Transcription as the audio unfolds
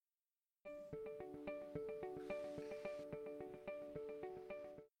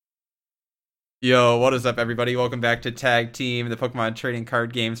Yo, what is up, everybody? Welcome back to Tag Team, the Pokemon Trading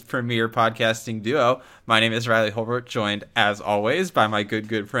Card Game's premier podcasting duo. My name is Riley Holbert, joined, as always, by my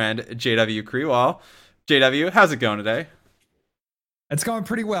good friend, JW Krewall. JW, how's it going today? It's going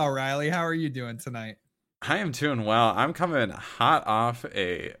pretty well, Riley. How are you doing tonight? I am doing well. I'm coming hot off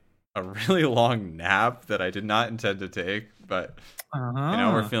a really long nap that I did not intend to take, but, we're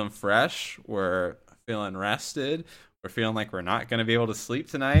Uh-huh. feeling fresh, we're feeling rested, we're feeling like we're not going to be able to sleep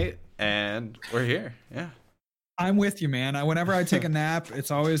tonight, and we're here. Yeah. I'm with you, man. Whenever I take a nap,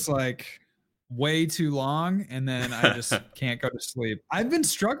 it's always like way too long, and then I just can't go to sleep. I've been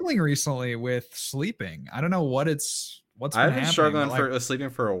struggling recently with sleeping. I don't know what's been I've been happening, but struggling like with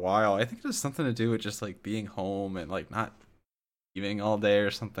sleeping for a while. I think it has something to do with just like being home and like not eating all day or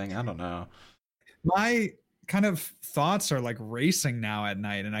something. I don't know. my kind of thoughts are like racing now at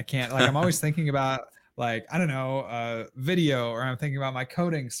night, and I can't like I'm always thinking about like I don't know video, or I'm thinking about my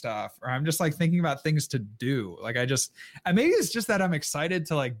coding stuff, or I'm just like thinking about things to do. Like and maybe it's just that I'm excited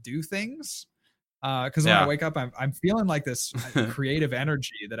to like do things because when I Yeah. wake up, I'm feeling like this creative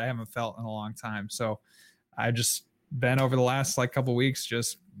energy that I haven't felt in a long time. So I just been over the last like couple weeks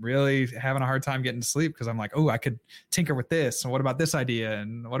just really having a hard time getting to sleep because I'm like, oh, I could tinker with this, and what about this idea,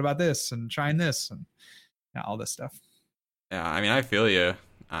 and what about this, and trying this, and yeah, all this stuff. Yeah. I mean, I feel you.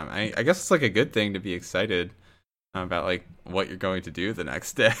 I guess it's like a good thing to be excited about like what you're going to do the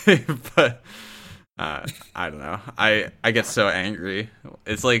next day, but I don't know. I get so angry.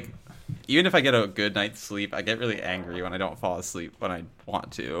 It's like even if I get a good night's sleep, I get really angry when I don't fall asleep when I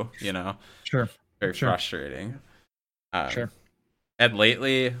want to. Sure, Very sure, frustrating. Um, sure. and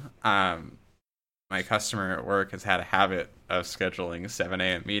lately, my customer at work has had a habit of scheduling 7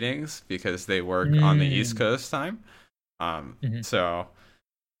 a.m. meetings because they work on the East Mm, Coast time. mhm. So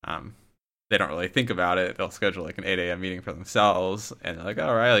um, they don't really think about it. They'll schedule like an 8 a.m. meeting for themselves, and they're like,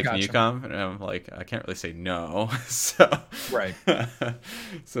 "All right, like, can you Gotcha. come?" And I'm like, I can't really say no. So, Right.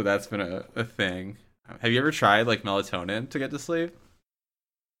 so that's been a thing. Have you ever tried like melatonin to get to sleep?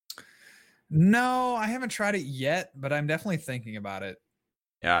 No, I haven't tried it yet, but I'm definitely thinking about it.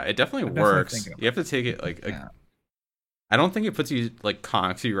 Yeah, it definitely I'm definitely works. thinking You about have to take it like it. Yeah. I don't think it puts you like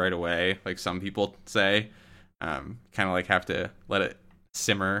conks you right away, like some people say. Kind of like have to let it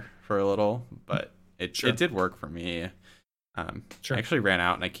simmer for a little, but it Sure. did work for me. I Sure. actually ran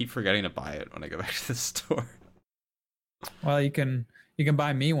out, and I keep forgetting to buy it when I go back to the store. Well, you can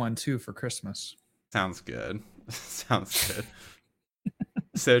buy me one too for Christmas. Sounds good. Sounds good.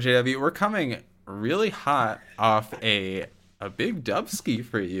 So JW, we're coming really hot off a big dubski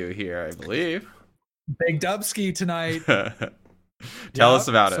for you here, I believe. Big Dubski tonight. Tell us Yep.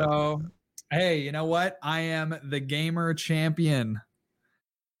 about it. So, hey, you know what? I am the gamer champion.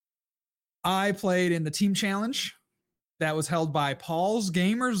 I played in the team challenge that was held by Paul's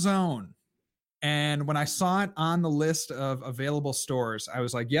Gamer Zone. And when I saw it on the list of available stores, I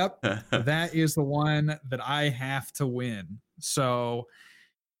was like, yep, that is the one that I have to win. So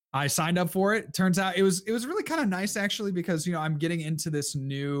I signed up for it. Turns out it was really kind of nice actually because I'm getting into this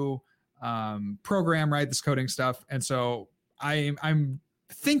new program, right? This coding stuff, and so I'm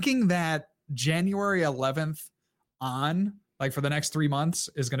thinking that January 11th on like for the next 3 months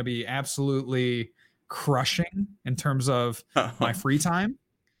is going to be absolutely crushing in terms of my free time.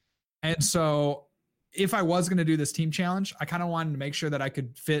 And so if I was going to do this team challenge, I kind of wanted to make sure that I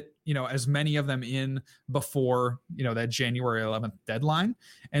could fit, as many of them in before, that January 11th deadline.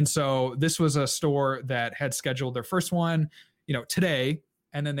 And so this was a store that had scheduled their first one, today,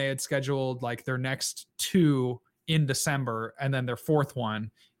 and then they had scheduled like their next two in December and then their fourth one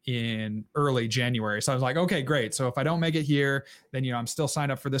in early January. So I was like, okay, great. So if I don't make it here, then I'm still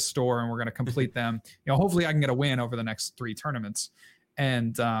signed up for this store and we're going to complete them. Hopefully I can get a win over the next three tournaments.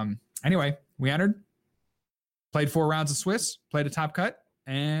 And anyway, we entered, played 4 rounds of Swiss, played a top cut,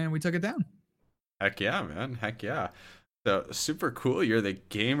 and we took it down. Heck yeah, man. Heck yeah. So super cool. You're the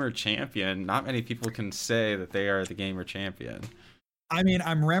gamer champion. Not many people can say that they are the gamer champion. I mean,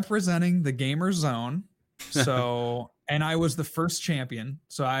 I'm representing the gamer zone. So, and I was the first champion.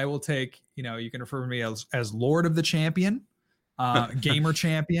 So I will take, you can refer to me as Lord of the Champion, Gamer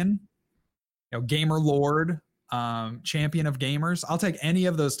Champion, Gamer Lord, Champion of Gamers. I'll take any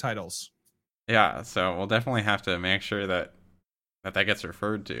of those titles. Yeah, so we'll definitely have to make sure that gets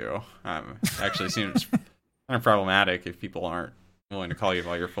referred to. Actually seems kind of problematic if people aren't willing to call you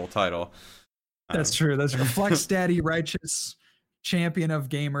by your full title. That's true. That's true. Flex Daddy Righteous Champion of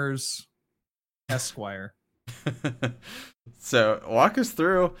Gamers Esquire. So walk us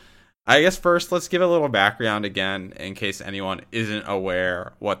through. I guess first let's give a little background again in case anyone isn't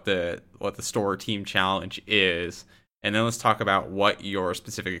aware what the store team challenge is, and then let's talk about what your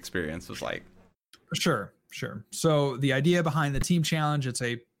specific experience was like. Sure. So the idea behind the team challenge, it's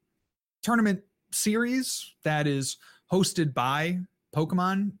a tournament series that is hosted by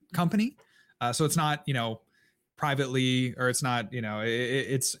Pokemon Company. So it's not, privately, or it's not,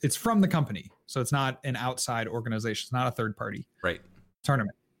 it's from the company. So it's not an outside organization. It's not a third party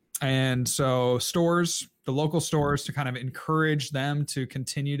tournament. And so the local stores, to kind of encourage them to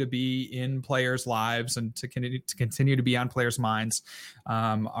continue to be in players' lives and to continue to be on players' minds,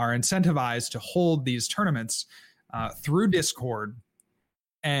 are incentivized to hold these tournaments through Discord.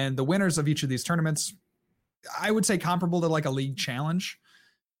 And the winners of each of these tournaments, I would say comparable to like a league challenge,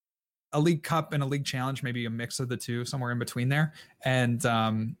 a league cup and a league challenge, maybe a mix of the two, somewhere in between there. And,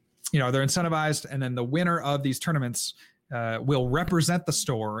 they're incentivized. And then the winner of these tournaments will represent the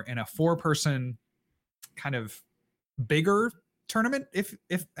store in a 4-person kind of bigger tournament, if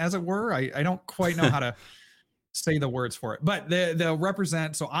as it were. I don't quite know how to say the words for it, but they'll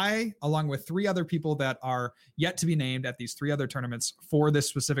represent. So I, along with 3 other people that are yet to be named at these 3 other tournaments for this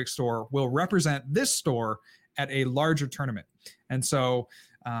specific store, will represent this store at a larger tournament. And so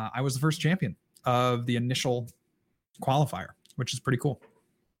I was the first champion of the initial qualifier, which is pretty cool.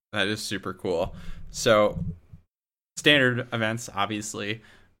 That is super cool. So standard events obviously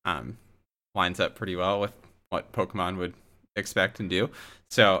lines up pretty well with what Pokemon would expect and do.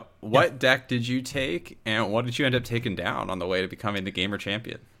 So what deck did you take, and what did you end up taking down on the way to becoming the gamer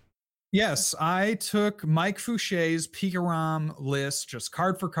champion? Yes, I took Mike Fouché's Pikarom list, just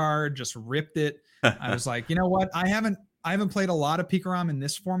card for card, just ripped it. I was like, you know what? I haven't played a lot of Pikarom in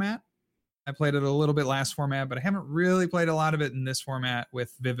this format. I played it a little bit last format, but I haven't really played a lot of it in this format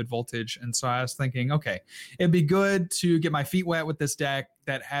with Vivid Voltage. And so I was thinking, okay, it'd be good to get my feet wet with this deck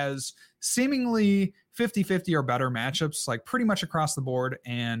that has seemingly 50-50 or better matchups, like pretty much across the board.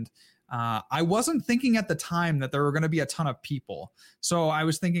 And I wasn't thinking at the time that there were going to be a ton of people. So I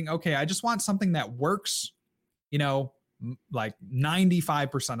was thinking, okay, I just want something that works, like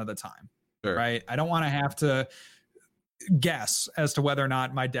 95% of the time, right? I don't want to have to guess as to whether or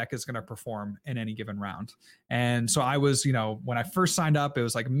not my deck is going to perform in any given round. And so I was, when I first signed up, it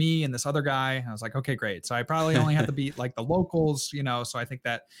was like me and this other guy. I was like, okay, great. So I probably only have to beat like the locals, so I think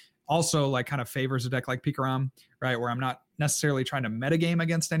that also like kind of favors a deck like Pikarom, right? Where I'm not necessarily trying to metagame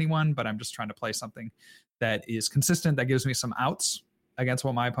against anyone, but I'm just trying to play something that is consistent, that gives me some outs against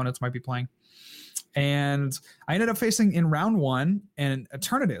what my opponents might be playing. And I ended up facing in round 1 an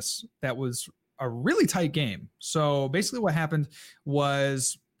Eternatus that was a really tight game. So basically what happened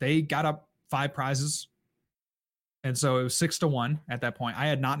was they got up 5 prizes. And so it was 6-1 at that point. I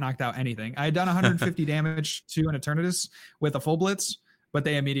had not knocked out anything. I had done 150 damage to an Eternatus with a full blitz, but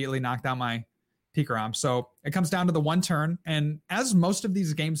they immediately knocked out my Pikarom. So it comes down to the one turn. And as most of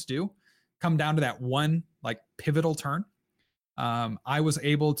these games do, come down to that one like pivotal turn. I was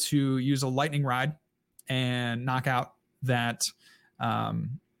able to use a lightning ride and knock out that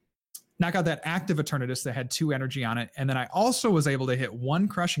active Eternatus that had 2 energy on it. And then I also was able to hit 1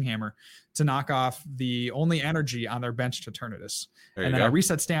 crushing hammer to knock off the only energy on their benched Eternatus. And then I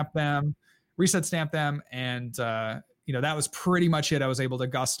reset stamp them. And, that was pretty much it. I was able to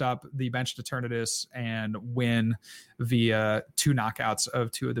gust up the benched Eternatus and win via 2 knockouts of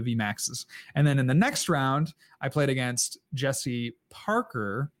 2 of the VMAXs. And then in the next round, I played against Jesse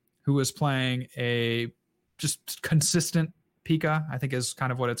Parker, who was playing a just consistent Pika, I think is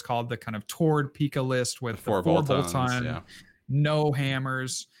kind of what it's called, the kind of toward Pika list with the 4 Bolton, no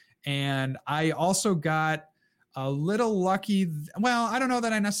hammers. And I also got a little lucky. Well, I don't know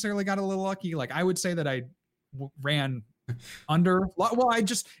that I necessarily got a little lucky. Like I would say that I ran under. Well,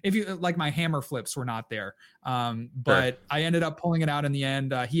 if you like, my hammer flips were not there. But I ended up pulling it out in the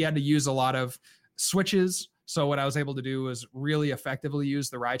end. He had to use a lot of switches. So what I was able to do was really effectively use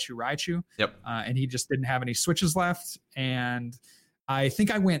the Raichu. Yep. And he just didn't have any switches left. And I think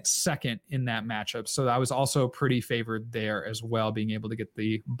I went second in that matchup. So I was also pretty favored there as well, being able to get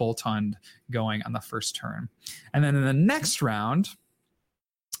the Boltund going on the first turn. And then in the next round,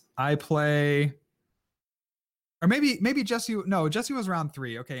 I play... Or maybe Jesse was round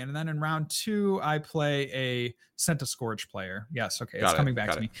 3. Okay. And then in round 2, I play a Centiskorch player. Yes. Okay. It's coming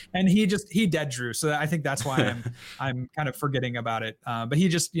back to me. And he dead drew. So I think that's why I'm kind of forgetting about it. But he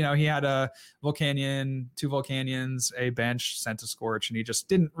just, he had a Volcanion, 2 Volcanions, a bench, Centiskorch, and he just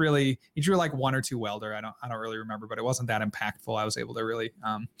didn't really, he drew like 1 or 2 Welder. I don't really remember, but it wasn't that impactful. I was able to really,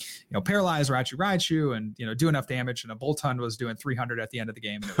 paralyze Raichu and, do enough damage. And a Boltund was doing 300 at the end of the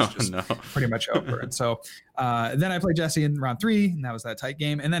game. And it was just pretty much over. And so, then I played Jesse in round 3, and that was that tight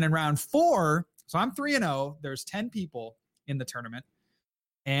game. And then in round 4, so I'm 3-0. There's 10 people in the tournament,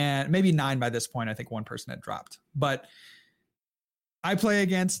 and maybe 9 by this point. I think 1 person had dropped. But I play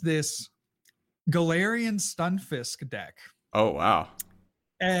against this Galarian Stunfisk deck. Oh wow.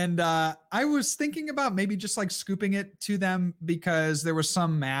 And I was thinking about maybe just like scooping it to them, because there was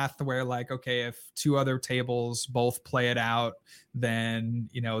some math where like, okay, if two other tables both play it out, then,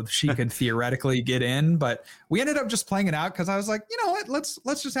 you know, she could theoretically get in. But we ended up just playing it out because I was like, you know what,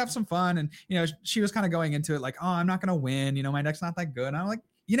 let's just have some fun. And, you know, she was kind of going into it like, oh, I'm not going to win. You know, my deck's not that good. And I'm like,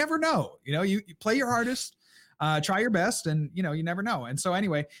 you never know. You know, you play your hardest. Try your best, and you know, you never know. And so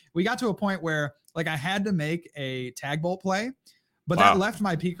anyway, we got to a point where like I had to make a tag bolt play, but that left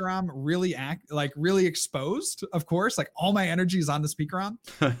my Pikarom really exposed, of course. Like all my energy is on this Pikarom,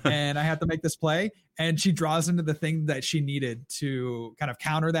 and I had to make this play. And she draws into the thing that she needed to kind of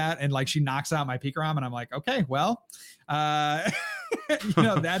counter that, and like she knocks out my Pikarom, and I'm like, okay, well, you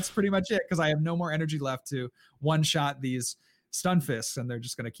know, that's pretty much it, because I have no more energy left to one shot these Stunfisks, and they're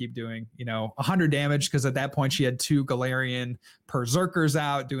just going to keep doing, you know, 100 damage, because at that point she had 2 Galarian Berserkers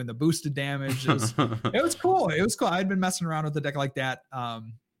out doing the boosted damage. It was cool. It was cool. I'd been messing around with the deck like that,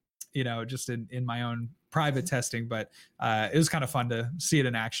 you know, just in my own private testing, but it was kind of fun to see it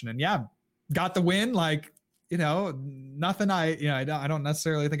in action. And yeah, got the win. Like, you know, nothing I don't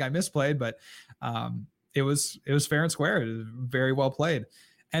necessarily think I misplayed, but it was fair and square. It was very well played.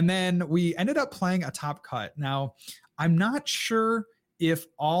 And then we ended up playing a top cut. Now, I'm not sure if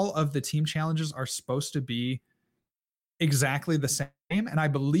all of the team challenges are supposed to be exactly the same. And I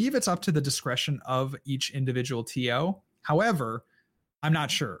believe it's up to the discretion of each individual TO. However, I'm not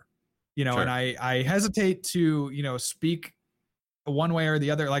sure, you know, sure. And I hesitate to, you know, speak one way or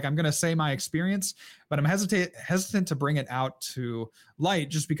the other. Like I'm going to say my experience, but I'm hesitant to bring it out to light,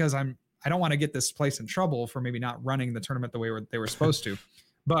 just because I don't want to get this place in trouble for maybe not running the tournament the way they were supposed to.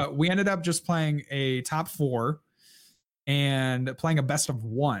 But we ended up just playing a top 4 and playing a best of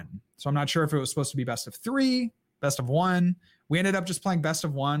 1. So I'm not sure if it was supposed to be best of 3, best of 1. We ended up just playing best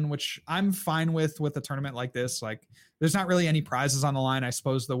of 1, which I'm fine with a tournament like this. Like there's not really any prizes on the line. I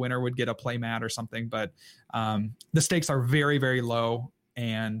suppose the winner would get a play mat or something, but the stakes are very, very low,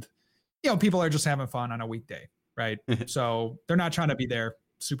 and you know, people are just having fun on a weekday, right? So they're not trying to be there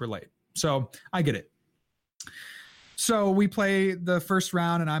super late. So I get it. So we play the first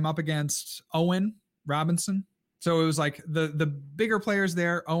round, and I'm up against Owen Robinson. So it was like the bigger players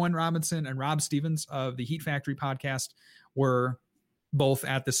there, Owen Robinson and Rob Stevens of the Heat Factory podcast, were both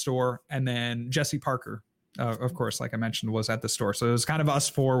at the store. And then Jesse Parker, of course, like I mentioned, was at the store. So it was kind of us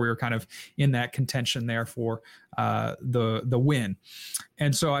 4. We were kind of in that contention there for the win.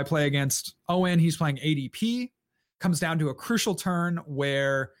 And so I play against Owen. He's playing ADP. Comes down to a crucial turn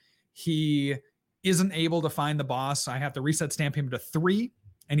where he isn't able to find the boss. I have to reset stamp him to 3,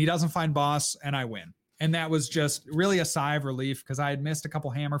 and he doesn't find boss, and I win. And that was just really a sigh of relief, because I had missed a couple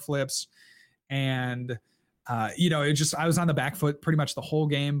hammer flips, and you know, I was on the back foot pretty much the whole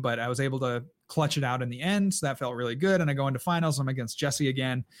game, but I was able to clutch it out in the end. So that felt really good. And I go into finals. I'm against Jesse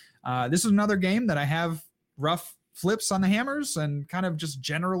again. This is another game that I have rough flips on the hammers and kind of just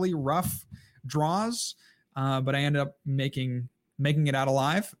generally rough draws. But I ended up making it out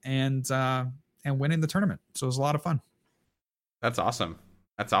alive and winning the tournament. So it was a lot of fun. That's awesome.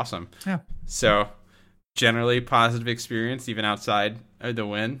 Yeah. So generally positive experience, even outside of the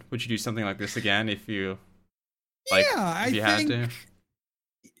win. Would you do something like this again if you had to?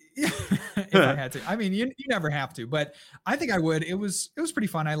 If I had to. I mean, you never have to, but I think I would. It was pretty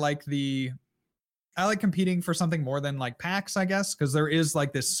fun. I like competing for something more than like packs, I guess, because there is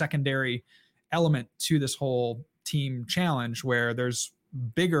like this secondary element to this whole team challenge where there's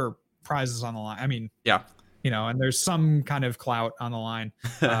bigger prizes on the line. I mean, yeah, you know, and there's some kind of clout on the line,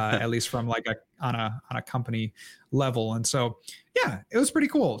 at least from like on a company level. And so, yeah, it was pretty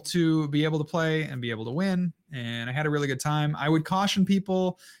cool to be able to play and be able to win. And I had a really good time. I would caution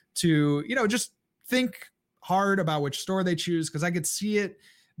people to, you know, just think hard about which store they choose, because I could see it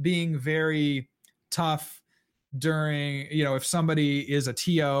being very tough during, you know, if somebody is a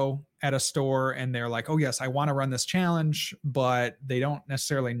TO at a store and they're like, oh yes, I want to run this challenge, but they don't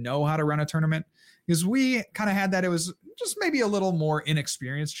necessarily know how to run a tournament. Because we kind of had that. It was just maybe a little more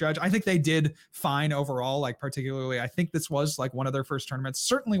inexperienced judge. I think they did fine overall, like particularly, I think this was like one of their first tournaments,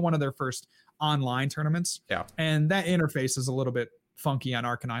 certainly one of their first online tournaments. Yeah. And that interface is a little bit funky on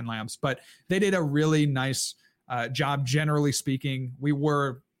Arcanine Labs, but they did a really nice job, generally speaking. We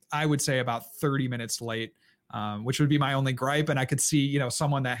were, I would say, about 30 minutes late, which would be my only gripe. And I could see, you know,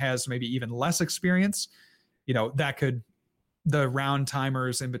 someone that has maybe even less experience, you know, that could, the round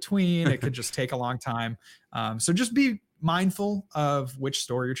timers in between, it could just take a long time. So just be mindful of which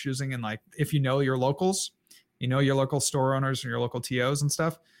store you're choosing. And like, if you know your locals, you know, your local store owners and your local TOs and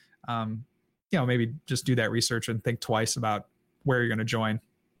stuff, you know, maybe just do that research and think twice about where you're going to join.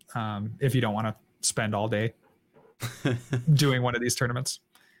 if you don't want to spend all day doing one of these tournaments.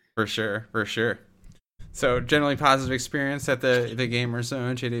 For sure, for sure. So generally positive experience at the Gamer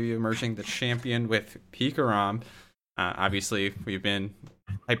Zone. JW emerging the champion with Pikarom. Obviously, we've been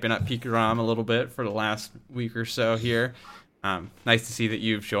hyping up Pikarom a little bit for the last week or so here. Nice to see that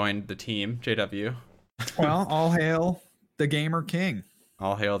you've joined the team, JW. Well, all hail the Gamer King.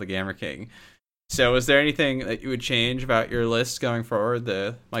 All hail the Gamer King. So is there anything that you would change about your list going forward,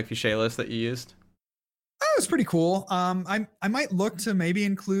 the Mike Fichet list that you used? Oh, it's pretty cool. I might look to maybe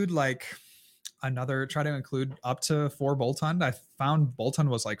include like try to include up to 4 Boltund. I found Boltund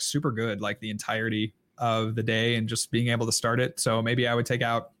was like super good like the entirety of the day and just being able to start it. So maybe I would take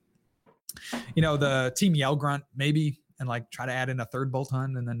out, the Team Yell Grunt maybe, and like try to add in a 3rd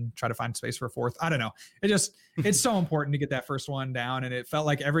Boltund and then try to find space for a 4th. I don't know. It's so important to get that first one down. And it felt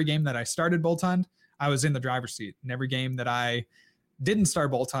like every game that I started Boltund, I was in the driver's seat. And every game that I didn't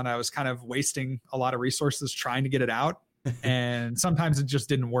start Boltund, I was kind of wasting a lot of resources trying to get it out. And sometimes it just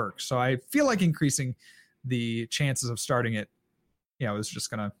didn't work. So I feel like increasing the chances of starting it, is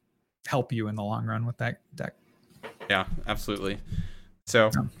just going to help you in the long run with that deck. Yeah, absolutely. So,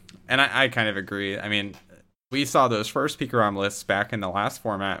 and I kind of agree. I mean, we saw those first Pikarom lists back in the last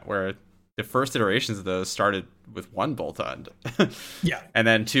format where the first iterations of those started with 1 Boltund. Yeah. And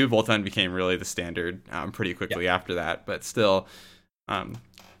then 2 Boltund became really the standard pretty quickly after that. But still,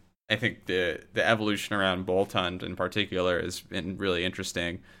 I think the evolution around Boltund in particular has been really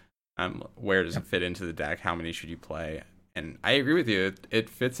interesting. Where does it fit into the deck? How many should you play? And I agree with you. It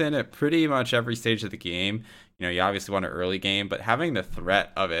fits in at pretty much every stage of the game. You obviously want an early game, but having the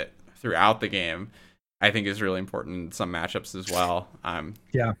threat of it throughout the game, I think, is really important in some matchups as well.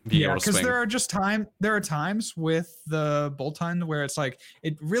 Because there are times with the Boltund where it's like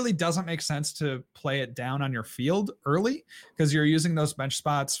it really doesn't make sense to play it down on your field early because you're using those bench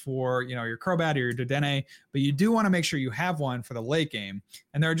spots for your Crobat or your Dedenne, but you do want to make sure you have one for the late game.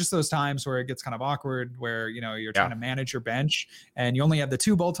 And there are just those times where it gets kind of awkward where you're trying to manage your bench and you only have the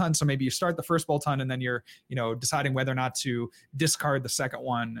 2 Boltund, so maybe you start the first Boltund and then you're deciding whether or not to discard the second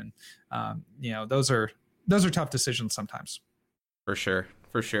one, and those are tough decisions sometimes. For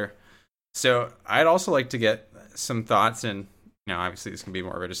sure. So I'd also like to get some thoughts, and obviously this can be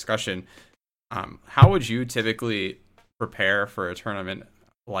more of a discussion. How would you typically prepare for a tournament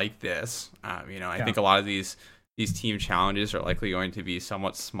like this? I think a lot of these team challenges are likely going to be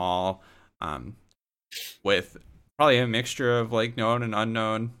somewhat small, with probably a mixture of like known and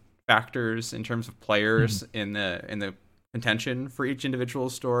unknown factors in terms of players in the contention for each individual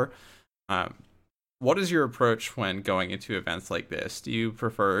store. What is your approach when going into events like this? Do you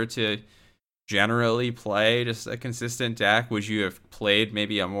prefer to generally play just a consistent deck? Would you have played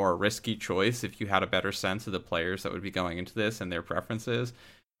maybe a more risky choice if you had a better sense of the players that would be going into this and their preferences?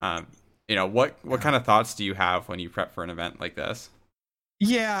 What kind of thoughts do you have when you prep for an event like this?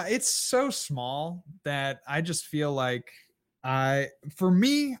 Yeah, it's so small that I just feel like I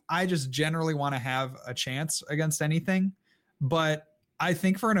just generally want to have a chance against anything. But I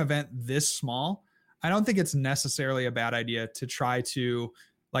think for an event this small, I don't think it's necessarily a bad idea to try to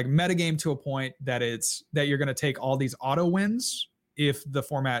like metagame to a point that you're going to take all these auto wins if the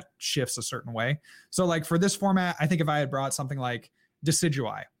format shifts a certain way. So like for this format, I think if I had brought something like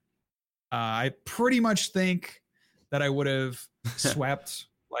Decidueye, I pretty much think that I would have swept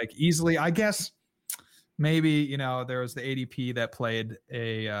like easily. I guess maybe, there was the ADP that played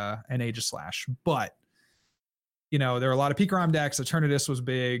an Aegislash, but there are a lot of Pikarom decks. Eternatus was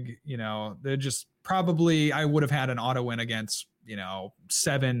big. They're just probably I would have had an auto win against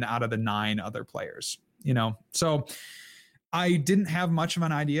 7 out of the 9 other players. So I didn't have much of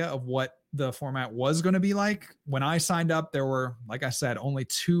an idea of what the format was going to be like. When I signed up, there were, like I said, only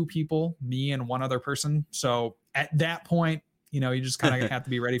 2 people, me and one other person. So at that point, you just kind of have to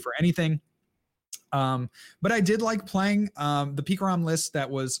be ready for anything. But I did like playing the Pikarom list that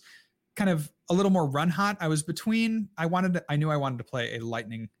was kind of a little more run hot. I was between, I knew I wanted to play a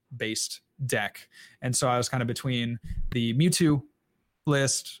lightning based deck. And so I was kind of between the Mewtwo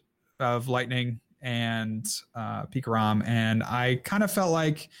list of lightning and Pikarom. And I kind of felt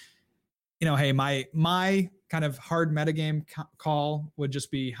like, hey, my kind of hard metagame call would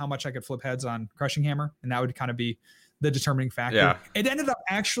just be how much I could flip heads on Crushing Hammer. And that would kind of be the determining factor. Yeah. It ended up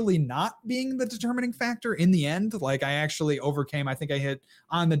actually not being the determining factor in the end. Like I actually overcame, I think I hit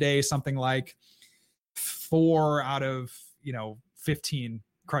on the day something like 4 out of 15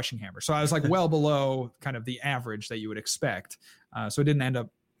 Crushing Hammer. So I was like well below kind of the average that you would expect. So it didn't end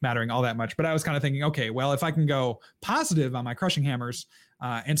up mattering all that much. But I was kind of thinking, okay, well, if I can go positive on my Crushing Hammers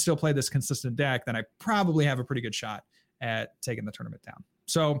and still play this consistent deck, then I probably have a pretty good shot at taking the tournament down.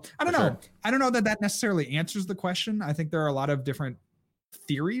 So I don't For know. sure. I don't know that that necessarily answers the question. I think there are a lot of different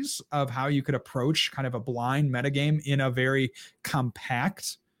theories of how you could approach kind of a blind metagame in a very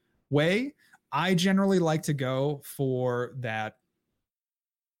compact way. I generally like to go for that,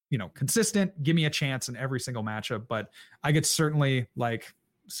 consistent, give me a chance in every single matchup, but I could certainly like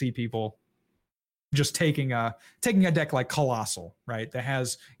see people just taking a deck like Colossal, right? That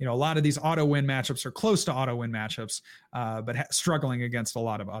has, a lot of these auto win matchups or close to auto win matchups, but struggling against a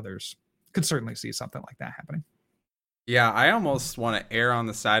lot of others. Could certainly see something like that happening. Yeah, I almost want to err on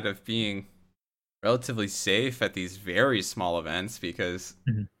the side of being relatively safe at these very small events because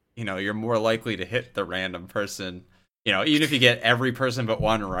Mhm. you're more likely to hit the random person. Even if you get every person but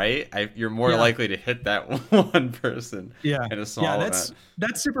one right, you're more Yeah. likely to hit that one person Yeah. in a Yeah, small that's event.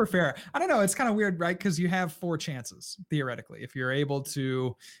 that's super fair. I don't know, it's kind of weird, right? Because you have four chances theoretically. If you're able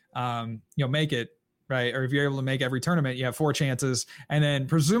to make it, right? Or if you're able to make every tournament, you have four chances. And then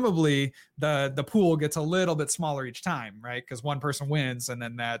presumably the pool gets a little bit smaller each time, right? Because one person wins, and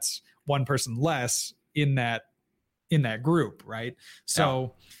then that's one person less in that group, right? Yeah,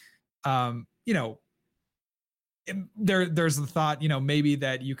 So um, you know, there's the thought, maybe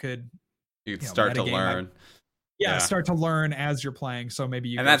that you could, you could start to metagame by learn. yeah, Yeah, start to learn as you're playing. So maybe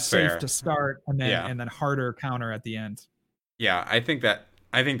you and go that's safe to fair. start and then Yeah, harder counter at the end. yeah. I think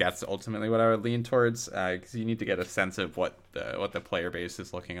that's ultimately what I would lean towards because you need to get a sense of what the player base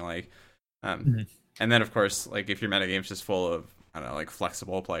is looking like. Um, Mhm. and then of course, like if your metagame's just full of I don't know, like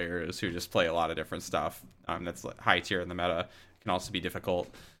flexible players who just play a lot of different stuff, that's like, high tier in the meta can also be difficult.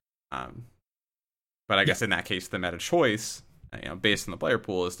 Um, but I Yeah. guess in that case, the meta choice, based on the player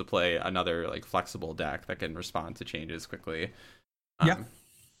pool, is to play another like flexible deck that can respond to changes quickly. Yeah. Um,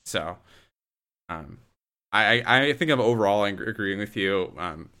 so, um, I think I'm overall agreeing with you,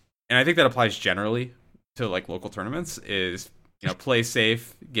 and I think that applies generally to like local tournaments. Is play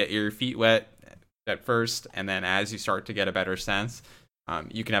safe, get your feet wet at first, and then as you start to get a better sense,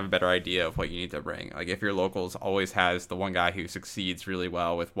 you can have a better idea of what you need to bring. Like if your locals always has the one guy who succeeds really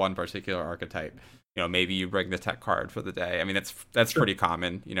well with one particular archetype, maybe you bring the tech card for the day. I mean, that's Sure. pretty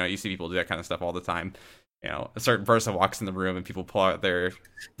common. You see people do that kind of stuff all the time. A certain person walks in the room and people pull out their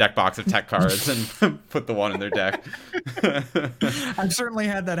deck box of tech cards and put the one in their deck. I've certainly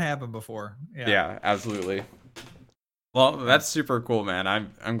had that happen before. Yeah. Yeah, absolutely. Well, that's super cool, man.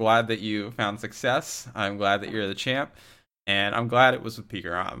 I'm glad that you found success. I'm glad that you're the champ, and I'm glad it was with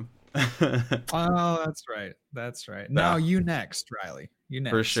Pikarom. Oh, that's right. That's right. Now So, you next, Riley. You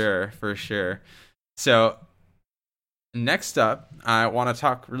for next. sure, for sure. So next up, I want to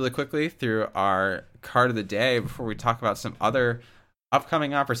talk really quickly through our card of the day before we talk about some other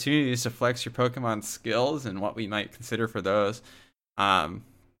upcoming opportunities to flex your Pokemon skills and what we might consider for those. Um,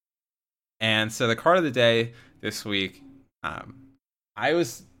 and so the card of the day this week, I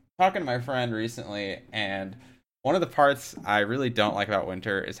was talking to my friend recently, and one of the parts I really don't like about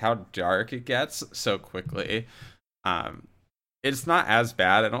winter is how dark it gets so quickly. Um, it's not as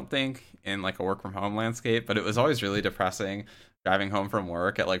bad, I don't think, in like a work from home landscape, but it was always really depressing driving home from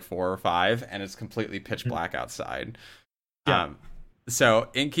work at like 4 or 5, and it's completely pitch Mhm. black outside. Yeah. Um, so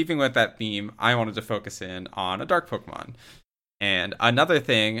in keeping with that theme, I wanted to focus in on a dark Pokemon. And another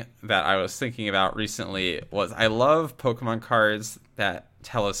thing that I was thinking about recently was I love Pokemon cards that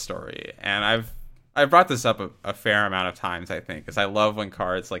tell a story, and I've brought this up a fair amount of times, I think, because I love when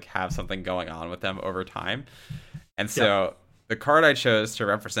cards like have something going on with them over time. And Yep. so the card I chose to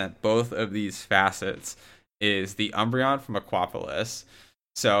represent both of these facets is the Umbreon from Aquapolis.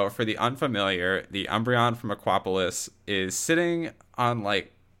 So for the unfamiliar, the Umbreon from Aquapolis is sitting on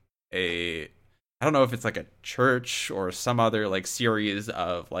like a I don't know if it's like a church or some other like series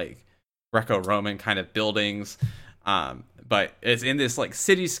of like Greco-Roman kind of buildings. But it's in this like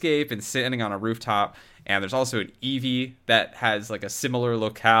cityscape and sitting on a rooftop. And there's also an Eevee that has like a similar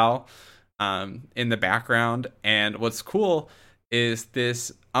locale in the background. And what's cool is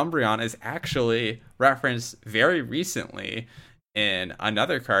this Umbreon is actually referenced very recently in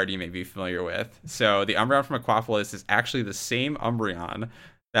another card you may be familiar with. So the Umbreon from Aquapolis is actually the same Umbreon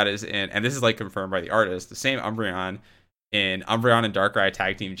that is in, and this is like confirmed by the artist, the same Umbreon in Umbreon and Darkrai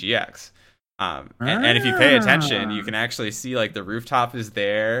Tag Team GX. And if you pay attention, you Ah. can actually see like the rooftop is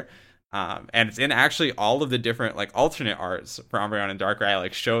there. And it's in actually all of the different like alternate arts for Umbreon and Darkrai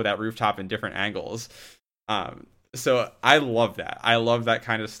like show that rooftop in different angles. So I love that. I love that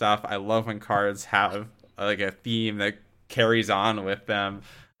kind of stuff. I love when cards have like a theme that carries on with them.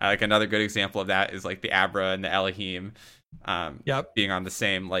 Like another good example of that is like the Abra and the Elohim Yep. being on the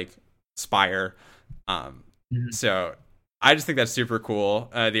same like spire. Um, Mhm. so I just think that's super cool.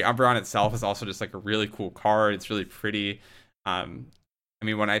 The Umbreon itself is also just like a really cool card. It's really pretty. Um, I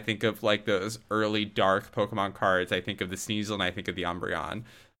mean, when I think of like those early dark Pokemon cards, I think of the Sneasel and I think of the Umbreon.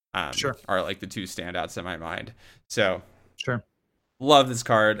 Sure. Are like the two standouts in my mind. So Sure. love this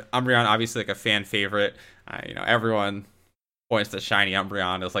card. Umbreon, obviously like a fan favorite. Everyone points to shiny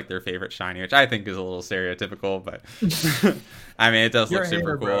Umbreon as like their favorite shiny, which I think is a little stereotypical, but I mean, it does You're look a super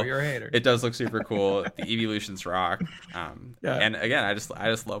hater, cool. bro. You're a hater. It does look super cool. The evolutions rock. Yeah. And again, I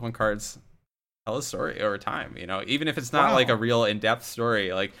just love when cards tell a story over time. Even if it's not like a real in-depth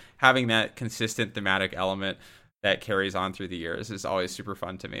story, like having that consistent thematic element that carries on through the years is always super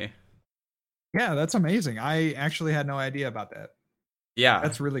fun to me. Yeah, that's amazing. I actually had no idea about that. Yeah.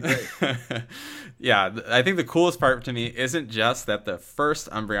 That's really great. Yeah, I think the coolest part to me isn't just that the first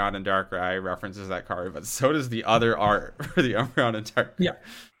Umbreon and Darkrai references that card, but so does the other art for the Umbreon and Darkrai.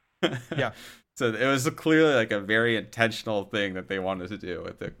 Yeah. Yeah. So it was clearly like a very intentional thing that they wanted to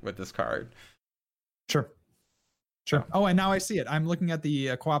do with this card. Sure. Oh, and now I see it. I'm looking at the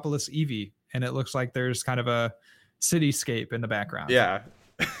Aquapolis Eevee, and it looks like there's kind of a cityscape in the background. Yeah.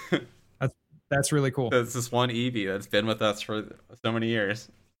 That's really cool. It's this one Eevee that's been with us for so many years.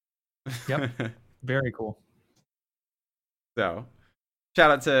 Yep. Very cool. So,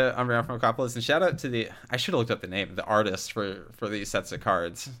 shout out to Umbreon from Aquapolis, and shout out to I should have looked up the name, the artist for these sets of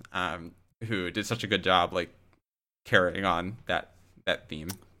cards, who did such a good job like carrying on that theme.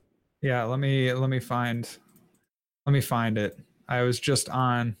 Yeah, let me find it. I was just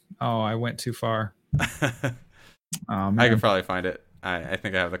on. Oh, I went too far. I could probably find it. I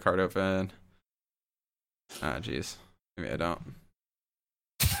think I have the card open. Ah, geez. Maybe I don't.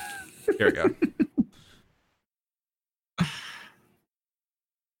 Here we go. Here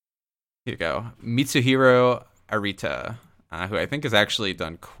we go. Mitsuhiro Arita, who I think has actually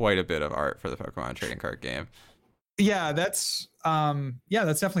done quite a bit of art for the Pokemon trading card game. Yeah, that's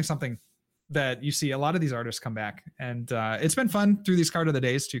definitely something that you see a lot of these artists come back, and it's been fun through these card of the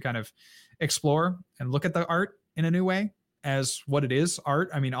days to kind of explore and look at the art in a new way as what it is, art.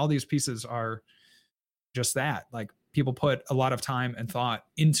 I mean, all these pieces are just that. Like, people put a lot of time and thought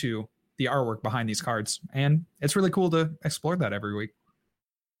into the artwork behind these cards, and it's really cool to explore that every week.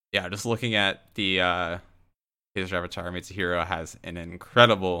 Yeah, just looking at the his repertoire, Mitsuhiro has an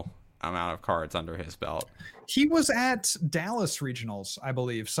incredible amount of cards under his belt. He was at Dallas Regionals, I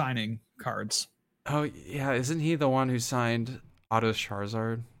believe, signing cards. Oh yeah, isn't he the one who signed Otto's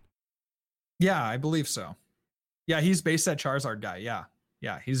Charizard? Yeah, I believe so. Yeah, he's based that Charizard guy. Yeah,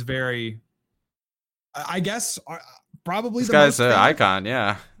 he's very, I guess, probably this the guy's most an icon.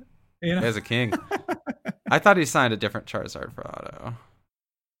 Yeah, He's a king. I thought he signed a different Charizard for Otto.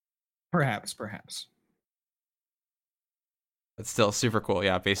 Perhaps. But still super cool.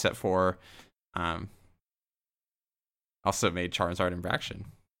 Yeah, base set 4. Also made Charizard in Braction.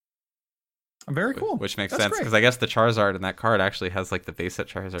 Very cool. Which makes sense because I guess the Charizard in that card actually has like the base set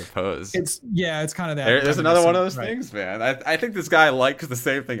Charizard pose. It's kind of that. There's another one of those things, man. I think this guy likes the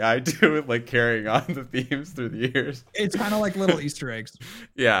same thing I do with like carrying on the themes through the years. It's kind of like little Easter eggs.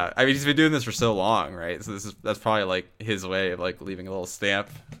 Yeah, I mean he's been doing this for so long, right? So that's probably like his way of like leaving a little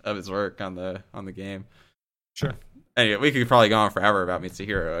stamp of his work on the game. Sure. Anyway, we could probably go on forever about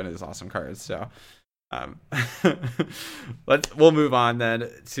Mitsuhiro and his awesome cards. So, we'll move on then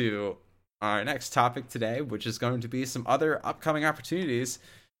to our next topic today, which is going to be some other upcoming opportunities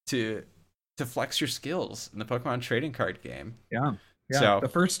to flex your skills in the Pokemon trading card game. Yeah. So the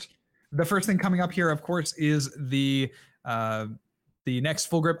first thing coming up here, of course, is the next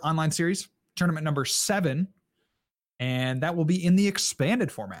Full Grip Online Series, tournament number 7, and that will be in the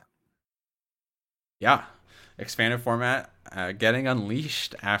expanded format. Yeah. Expanded format getting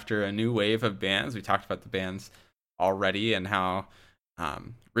unleashed after a new wave of bans. We talked about the bans already and how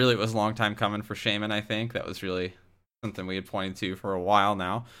really it was a long time coming for Shaymin. I think that was really something we had pointed to for a while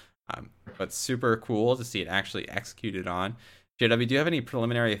now, but super cool to see it actually executed on. JW, do you have any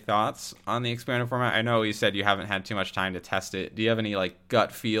preliminary thoughts on the expanded format? I know you said you haven't had too much time to test it. Do you have any like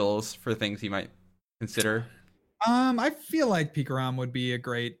gut feels for things you might consider? I feel like Pikarom would be a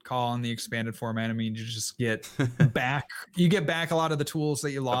great call in the expanded format. I mean, you just get back a lot of the tools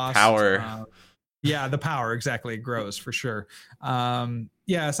that you lost. The power. Yeah, the power exactly grows for sure.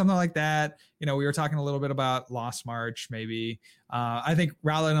 Yeah, something like that. You know, we were talking a little bit about Lost March, maybe. I think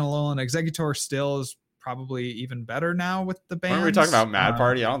Rowlet and Alolan Exeggutor still is probably even better now with the bans. Weren't we talking about Mad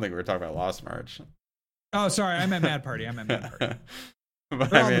Party? I don't think we were talking about Lost March. Oh, sorry, I meant Mad Party.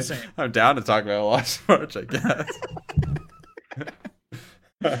 But I mean, I'm down to talk about Lost March, I guess.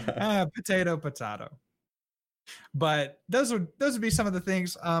 Potato. But those would be some of the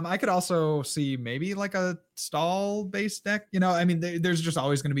things. I could also see maybe like a stall based deck. I mean, there's just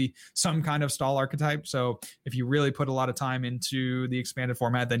always going to be some kind of stall archetype. So if you really put a lot of time into the expanded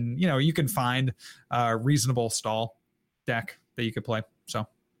format, then you can find a reasonable stall deck that you could play. So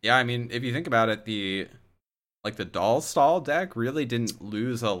yeah, I mean, if you think about it, the Doll stall deck really didn't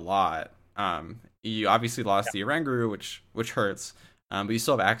lose a lot. You obviously lost the Oranguru, which hurts. But you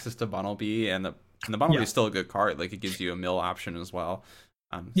still have access to Bunnelby, and the Bunnelby is still a good card. Like, it gives you a mill option as well.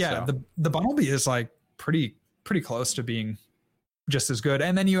 So. The Bunnelby is like pretty close to being just as good.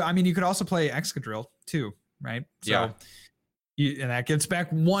 And then you could also play Excadrill too, right? So and that gets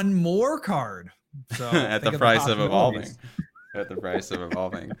back one more card. So at the price of evolving. At the price of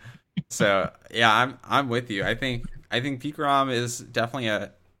evolving. So yeah, I'm with you. I think Pikarom is definitely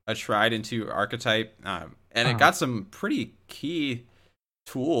a tried and true archetype, and it got some pretty key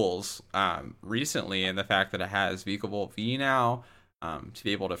tools recently in the fact that it has Vikavolt V now, to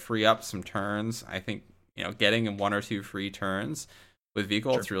be able to free up some turns. I think getting 1 or 2 free turns with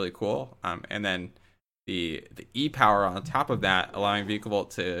Vikavolt's really cool, and then the E power on top of that, allowing Vikavolt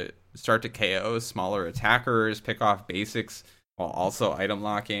to start to KO smaller attackers, pick off basics while also item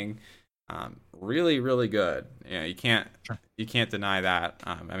locking. Really, really good. You can't deny that.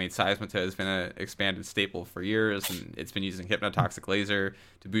 I mean, Seismitoad has been an expanded staple for years, and it's been using Hypnotoxic Laser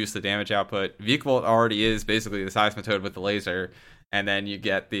to boost the damage output. Vikavolt already is basically the Seismitoad with the laser, and then you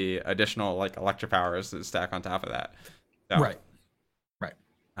get the additional Electropowers that stack on top of that. So, right.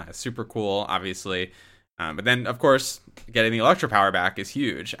 Super cool, obviously. But then, of course, getting the Electropower back is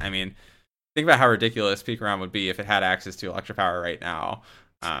huge. I mean, think about how ridiculous Pikarom would be if it had access to Electropower right now.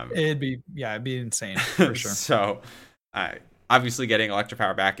 It'd be insane for sure. So obviously getting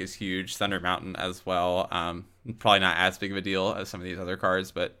Electropower back is huge. Thunder Mountain as well. Probably not as big of a deal as some of these other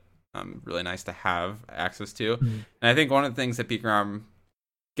cards, but really nice to have access to. And I think one of the things that Pikarom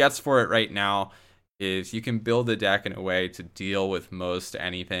gets for it right now is you can build a deck in a way to deal with most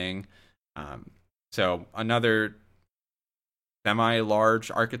anything. So another semi-large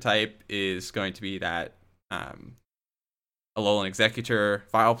archetype is going to be that Alolan Executor,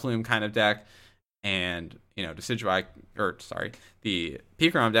 Vileplume kind of deck, and the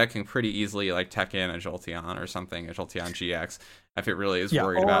Pikarom deck can pretty easily tech in a Jolteon or something, a Jolteon GX, if it really is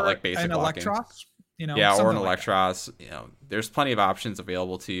worried about basic an blocking. Electros, or an Electros. There's plenty of options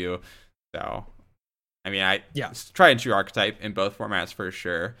available to you. So, I mean, try and true archetype in both formats for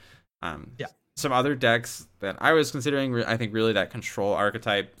sure. Some other decks that I was considering, I think really that Control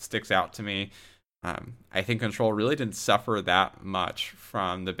archetype sticks out to me. I think Control really didn't suffer that much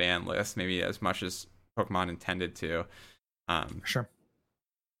from the ban list, maybe as much as Pokemon intended to. Sure.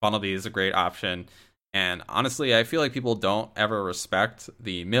 Bunnelby is a great option. And honestly, I feel like people don't ever respect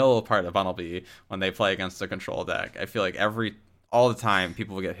the mill part of Bunnelby when they play against a Control deck. I feel like all the time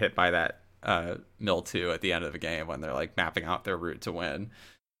people will get hit by that mill 2 at the end of the game when they're mapping out their route to win.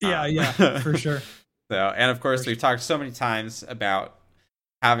 For sure. So, and of course, we've talked so many times about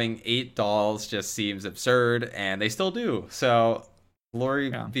having 8 dolls just seems absurd, and they still do. So,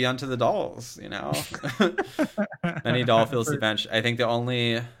 glory be unto the dolls, Any doll fills the bench. I think the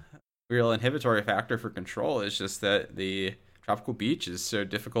only real inhibitory factor for Control is just that the Tropical Beach is so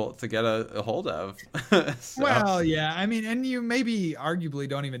difficult to get a hold of. So. Well, yeah, I mean, and you maybe arguably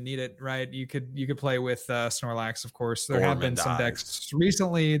don't even need it, right? You could play with Snorlax, of course. There have been some decks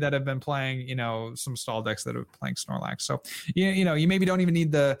recently that have been playing, some stall decks that are playing Snorlax. So you maybe don't even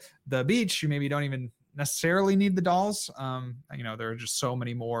need the beach. You maybe don't even necessarily need the dolls. There are just so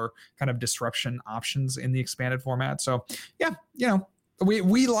many more kind of disruption options in the expanded format. So yeah,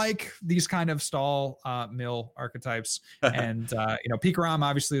 we like these kind of stall mill archetypes, and Pikarom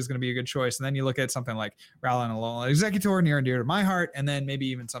obviously is going to be a good choice. And then you look at something like Rowlet Alolan Executor, near and dear to my heart, and then maybe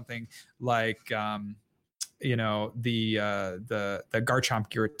even something like the Garchomp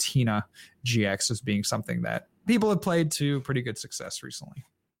Giratina GX as being something that people have played to pretty good success recently.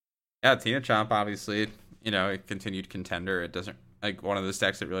 Yeah, Tina Chomp obviously, a continued contender. It doesn't one of those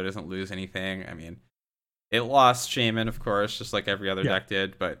decks that really doesn't lose anything. I mean, it lost Shaman, of course, just like every other deck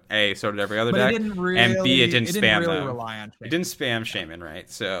did, but A, so did every other deck. And B, it didn't spam them. Rely on Shaman. It didn't spam Shaman, right?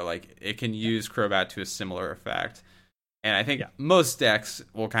 So it can use Crobat to a similar effect. And I think most decks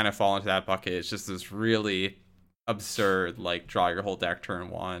will kind of fall into that bucket. It's just this really absurd, draw your whole deck turn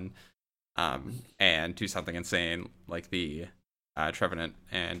 1, and do something insane like the Trevenant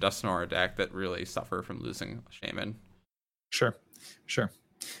and Dusknoir deck that really suffer from losing Shaman. Sure.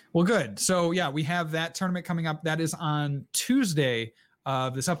 Well, good. So yeah, we have that tournament coming up. That is on Tuesday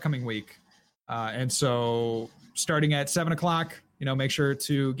of this upcoming week. And so starting at 7:00, make sure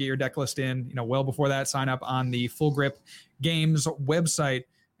to get your deck list in, well before that. Sign up on the Full Grip Games website,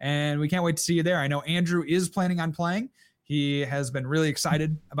 and we can't wait to see you there. I know Andrew is planning on playing. He has been really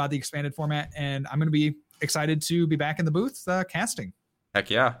excited about the expanded format, and I'm going to be excited to be back in the booth casting. Heck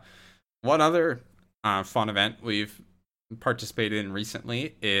yeah. One other fun event we've participated in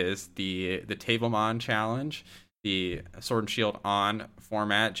recently is the Tablemon Challenge, the Sword and Shield On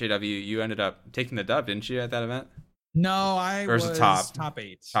format. JW, you ended up taking the dub, didn't you, at that event? No, I was top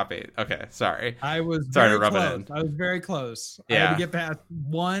 8. Top 8. Okay, sorry. I was sorry very to rub close. it in. I was very close. Yeah. I had to get past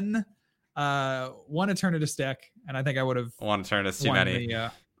one Eternatus deck, and I think I would have one Eternatus too many.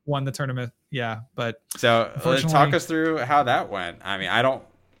 Won the tournament. Yeah, but so talk us through how that went. I mean, I don't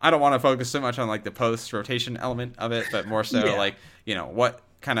want to focus so much on like the post rotation element of it, but more so like, what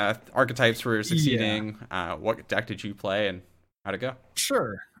kind of archetypes were succeeding, what deck did you play, and how'd it go?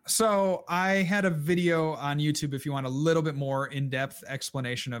 Sure. So I had a video on YouTube if you want a little bit more in-depth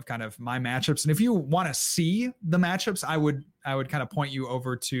explanation of kind of my matchups. And if you want to see the matchups, I would kind of point you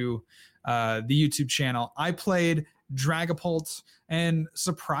over to the YouTube channel. I played Dragapult, and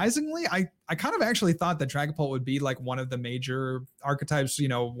surprisingly, I kind of actually thought that Dragapult would be like one of the major archetypes,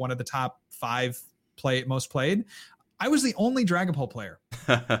 one of the top 5 most played. I was the only Dragapult player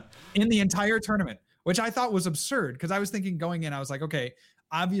in the entire tournament, which I thought was absurd, because I was thinking going in, I was like, okay,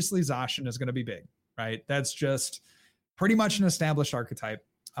 obviously Zacian is going to be big, right? That's just pretty much an established archetype,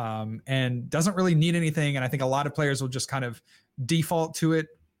 and doesn't really need anything. And I think a lot of players will just kind of default to it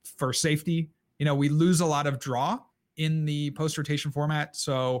for safety. We lose a lot of draw in the post-rotation format,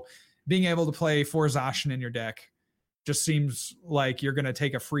 so being able to play 4 Zacian in your deck just seems like you're going to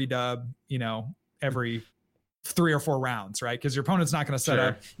take a free dub, every 3 or 4 rounds, right? Because your opponent's not going to set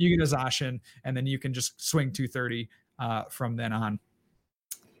up. You get a Zacian, and then you can just swing 230 from then on.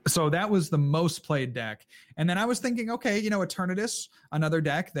 So that was the most played deck. And then I was thinking, okay, Eternatus, another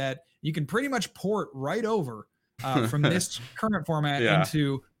deck that you can pretty much port right over from this current format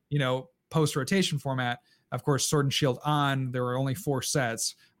into, post-rotation format. Of course, Sword and Shield On, there were only 4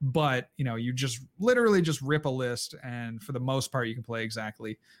 sets, but, you just literally just rip a list, and for the most part, you can play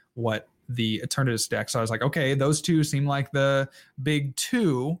exactly what the Eternatus deck. So I was like, okay, those 2 seem like the big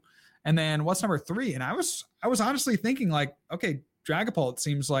 2. And then what's number 3? And I was honestly thinking like, okay, Dragapult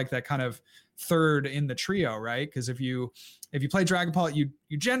seems like that kind of third in the trio, right? Because if you play Dragapult, you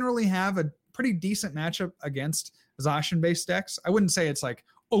generally have a pretty decent matchup against Zacian based decks. I wouldn't say it's like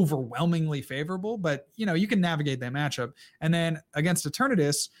overwhelmingly favorable, but you can navigate that matchup. And then against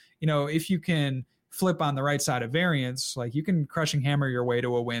Eternatus, if you can flip on the right side of variance, like you can Crushing Hammer your way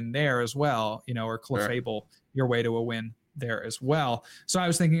to a win there as well, or Clefable your way to a win there as well. So I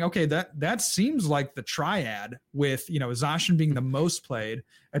was thinking, okay, that seems like the triad with, Zacian being the most played,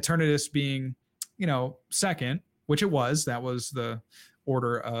 Eternatus being, second, which it was. That was the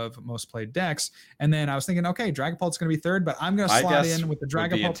order of most played decks. And then I was thinking, okay, Dragapult's going to be third, but I'm going to slot in with the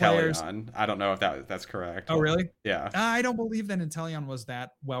Dragapult players. I don't know if that's correct. Oh, really? Yeah. I don't believe that Inteleon was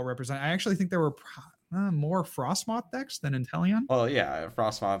that well represented. I actually think there were more Frostmoth decks than Inteleon. Well, yeah,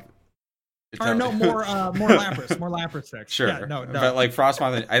 Frostmoth. Or no, more Lapras decks. Sure. Yeah, no. But like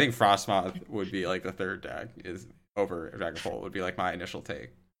Frostmoth, I think Frostmoth would be like the third deck is over Dragapult would be like my initial take.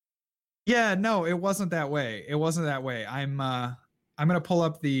 Yeah, no, it wasn't that way. I'm going to pull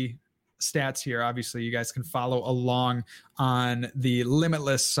up the stats here. Obviously, you guys can follow along on the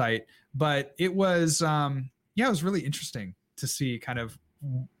Limitless site, but it was it was really interesting to see kind of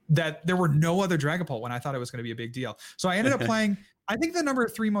that there were no other Dragapult when I thought it was going to be a big deal. So I ended up playing, I think the number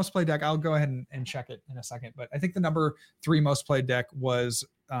 3 most played deck, I'll go ahead and check it in a second, but I think the number 3 most played deck was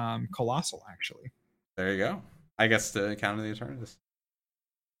Colossal, actually. There you go. I guess to counter the Eternatus.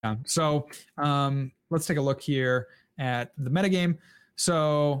 Yeah. So let's take a look here at the metagame.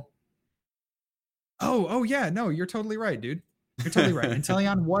 So, oh yeah, no, you're totally right, dude. You're totally right.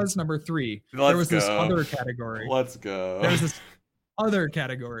 Inteleon was number 3. There was this other category. Let's go. There's this other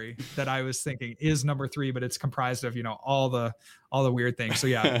category that I was thinking is number 3, but it's comprised of, all the weird things. So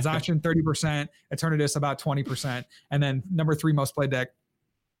yeah, Zacian 30%, Eternatus about 20%, and then number 3 most played deck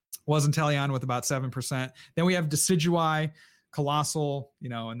was Inteleon with about 7%. Then we have Decidueye, Colossal,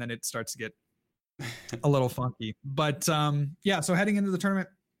 and then it starts to get a little funky. But so heading into the tournament,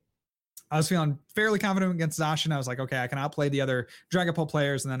 I was feeling fairly confident against Zacian. I was like, okay, I can outplay the other Dragapult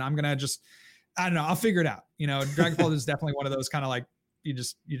players, and then I'm gonna just, I don't know, I'll figure it out. Dragapult is definitely one of those kind of like you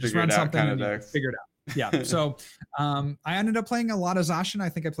just run something and you figure it out. Yeah. So I ended up playing a lot of Zacian. I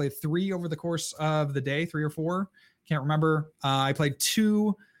think I played 3 over the course of the day, 3 or 4. Can't remember. I played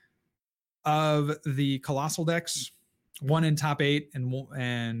 2 of the Colossal decks, 1 in top 8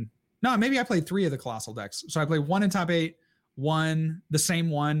 and no, maybe I played 3 of the Colossal decks. So I played 1 in top 8, the same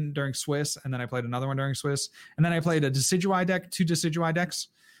one during Swiss, and then I played another one during Swiss, and then I played a Decidueye deck, 2 Decidueye decks,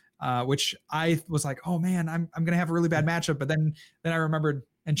 which I was like, oh man, I'm gonna have a really bad matchup. But then I remembered,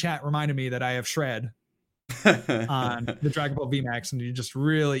 and chat reminded me that I have Shred on the Dragon Ball VMAX, and you just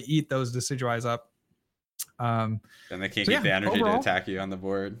really eat those Decidueyes up. And they can't keep the energy to attack you on the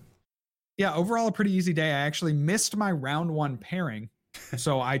board. Yeah, overall a pretty easy day. I actually missed my round 1 pairing,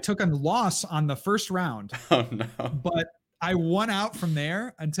 so I took a loss on the first round. Oh no! But I won out from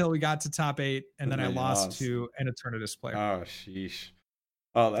there until we got to top 8, and then I lost to an Eternatus player. Oh sheesh!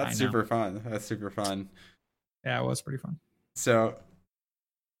 Oh, that's super fun. That's super fun. Yeah, it was pretty fun. So,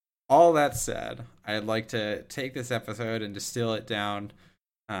 all that said, I'd like to take this episode and distill it down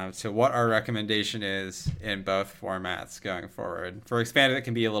to what our recommendation is in both formats going forward. For Expanded, it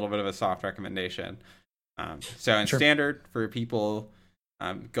can be a little bit of a soft recommendation. So in Standard, for people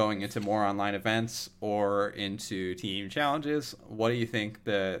going into more online events or into team challenges, what do you think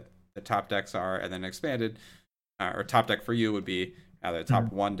the top decks are? And then Expanded, or top deck for you would be the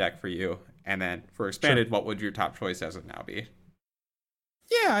top 1 deck for you. And then for Expanded, what would your top choice as of now be?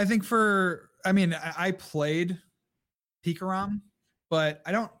 Yeah, I think I played Pikarom, but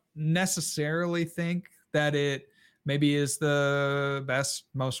I don't necessarily think that it maybe is the best,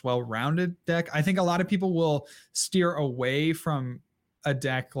 most well-rounded deck. I think a lot of people will steer away from a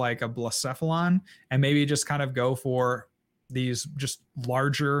deck like a Blacephalon and maybe just kind of go for these just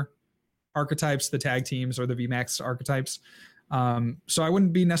larger archetypes, the tag teams or the VMAX archetypes. So I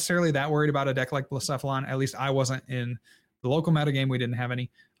wouldn't be necessarily that worried about a deck like Blacephalon. At least I wasn't in the local metagame. We didn't have any.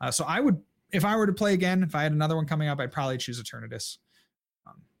 So I would, if I were to play again, if I had another one coming up, I'd probably choose Eternatus.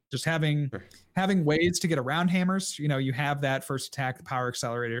 Just having ways to get around hammers. You have that first attack, the power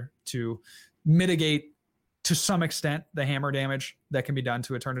accelerator, to mitigate to some extent the hammer damage that can be done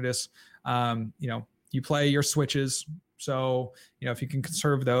to Eternatus. You play your switches. So, if you can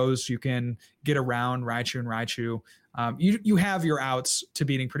conserve those, you can get around Raichu and Raichu. You have your outs to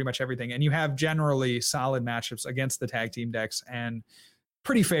beating pretty much everything. And you have generally solid matchups against the tag team decks and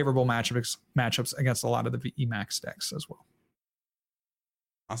pretty favorable matchups against a lot of the VMAX decks as well.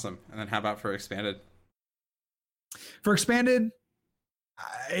 Awesome. And then how about for Expanded? For Expanded,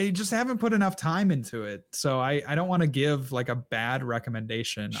 I just haven't put enough time into it. So I don't want to give like a bad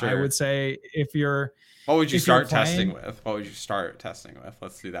recommendation. Sure. I would say what would you start testing with? What would you start testing with?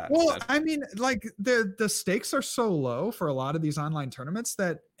 Let's do that. Well, instead. I mean, like the stakes are so low for a lot of these online tournaments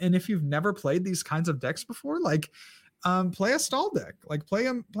and if you've never played these kinds of decks before, like play a stall deck, like play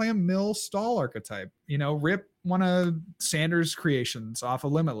a mill stall archetype, rip one of Sanders' creations off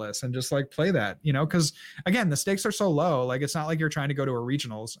of Limitless and just like play that, because again, the stakes are so low. Like it's not like you're trying to go to a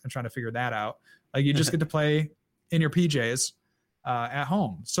regionals and trying to figure that out. Like you just get to play in your PJs at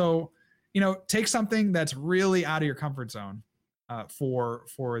home. So, take something that's really out of your comfort zone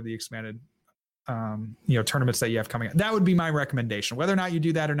for the Expanded tournaments that you have coming up. That would be my recommendation. Whether or not you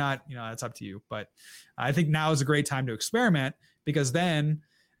do that or not, that's up to you. But I think now is a great time to experiment, because then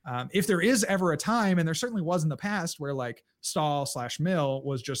if there is ever a time, and there certainly was in the past, where like stall/mill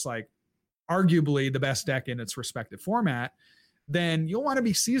was just like arguably the best deck in its respective format, then you'll want to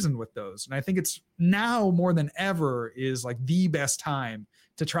be seasoned with those. And I think it's now more than ever is like the best time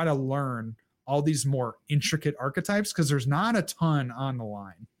to try to learn all these more intricate archetypes, because there's not a ton on the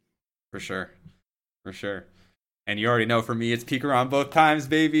line. For sure. And you already know, for me, it's Pikarom both times,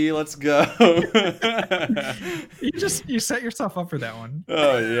 baby. Let's go. You set yourself up for that one.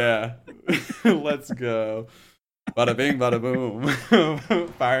 Oh yeah. Let's go. Bada bing, bada boom.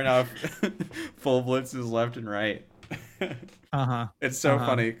 Firing off full blitzes left and right. It's so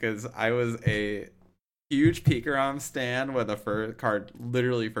funny because I was a huge Pikarom stan when the first card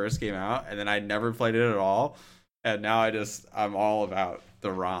literally first came out, and then I never played it at all. And now I'm all about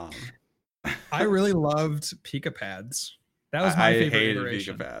the ROM. I really loved Pika Pads. That was my favorite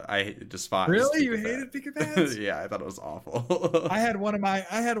iteration. Pika Pad. I despised. Really, Pika you hated Pika Pads? Yeah, I thought it was awful. I had one of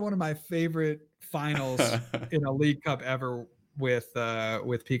my favorite finals in a League Cup ever with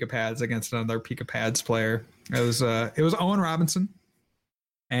Pika Pads against another Pika Pads player. It was Owen Robinson,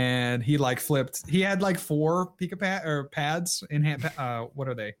 and he like flipped. He had like 4 Pika pads in hand. What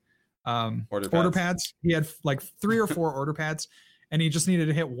are they? Order pads. He had like 3 or 4 order pads. And he just needed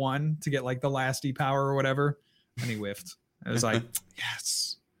to hit 1 to get like the last E-power or whatever. And he whiffed. It was like,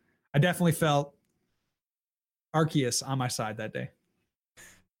 yes. I definitely felt Arceus on my side that day.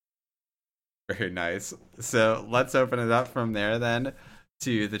 Very nice. So let's open it up from there then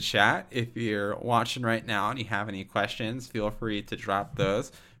to the chat. If you're watching right now and you have any questions, feel free to drop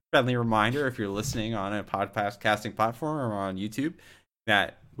those. Friendly reminder, if you're listening on a podcast casting platform or on YouTube,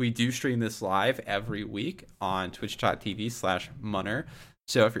 that we do stream this live every week on twitch.tv/Munner.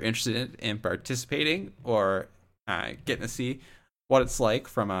 So if you're interested in participating or getting to see what it's like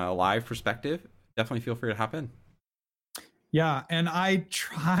from a live perspective, definitely feel free to hop in. Yeah, and I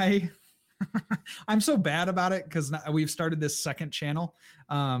try. I'm so bad about it because we've started this second channel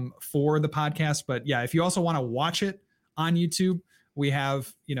for the podcast. But yeah, if you also want to watch it on YouTube, we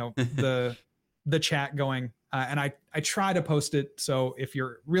have, the chat going, and I try to post it. So if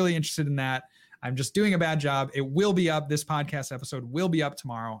you're really interested in that, I'm just doing a bad job. It will be up. This podcast episode will be up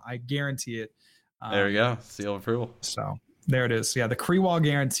tomorrow. I guarantee it. There we go. Seal of approval. So there it is. Yeah, the Krewall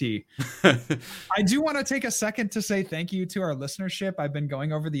guarantee. I do want to take a second to say thank you to our listenership. I've been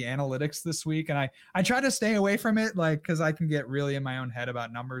going over the analytics this week, and I try to stay away from it, because I can get really in my own head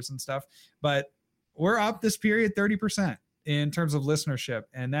about numbers and stuff. But we're up this period 30% in terms of listenership,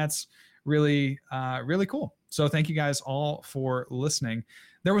 and that's really, really cool. So thank you guys all for listening.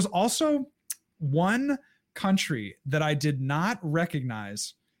 There was also one country that I did not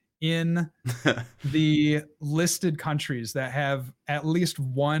recognize in the listed countries that have at least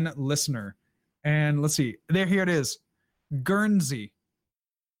one listener. And let's see, here it is, Guernsey.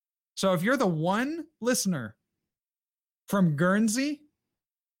 So if you're the one listener from Guernsey,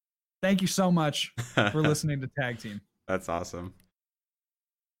 thank you so much for listening to Tag Team. That's awesome.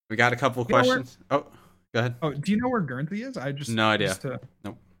 We got a couple questions. Go ahead. Oh, do you know where Guernsey is? No idea.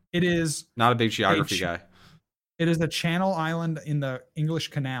 Nope. It is not a big geography guy. It is a channel island in the English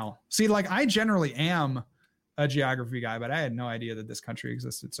Canal. See, I generally am a geography guy, but I had no idea that this country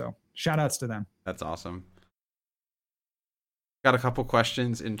existed. So shout outs to them. That's awesome. Got a couple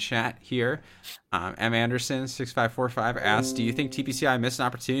questions in chat here. M. Anderson 6545 asks, do you think TPCI missed an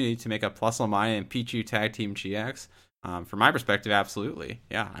opportunity to make a Plus Lamaya and Pichu tag team GX? From my perspective, absolutely.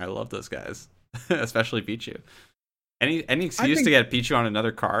 Yeah, I love those guys, especially Pichu. Any excuse to get Pichu on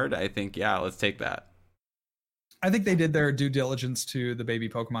another card, I think, yeah, let's take that. I think they did their due diligence to the baby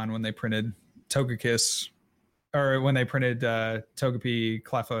Pokemon when they printed Togekiss, or when they printed Togepi,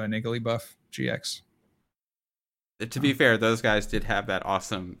 Cleffa, and Igglybuff GX. To be fair, those guys did have that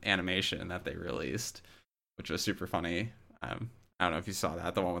awesome animation that they released, which was super funny. I don't know if you saw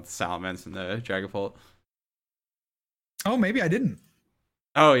that, the one with the Salamence and the Dragapult. Oh, maybe I didn't.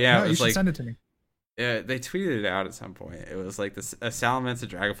 Oh, yeah. No, you should send it to me. Yeah, they tweeted it out at some point. It was like a Salamence, a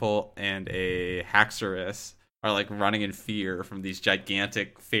Dragapult, and a Haxorus are running in fear from these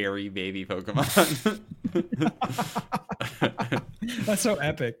gigantic fairy baby Pokemon. That's so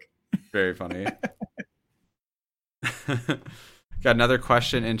epic. Very funny. Got another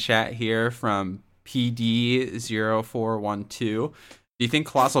question in chat here from PD0412. Do you think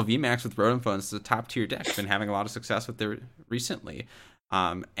Colossal VMAX with Rotom is a top tier deck? Been having a lot of success with it recently.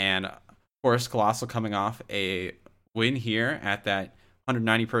 And of course, Colossal coming off a win here at that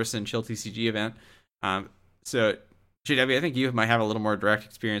 190 person Chill TCG event. So, JW, I think you might have a little more direct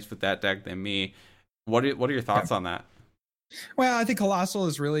experience with that deck than me. What are your thoughts on that? Well, I think Colossal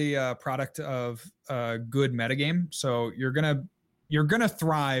is really a product of a good metagame. So you're gonna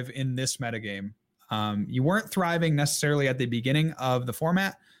thrive in this metagame. You weren't thriving necessarily at the beginning of the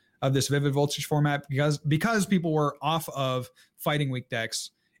format, of this Vivid Voltage format, because people were off of Fighting Week decks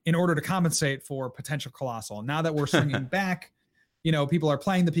in order to compensate for potential Colossal. Now that we're swinging back, people are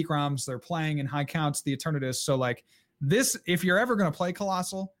playing the Pikaroms, they're playing in high counts the Eternatus. So this, if you're ever going to play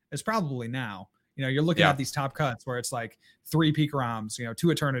Colossal, it's probably now. You're looking at these top cuts where it's 3 Pikaroms, 2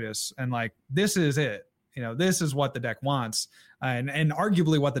 Eternatus, and this is it. This is what the deck wants, and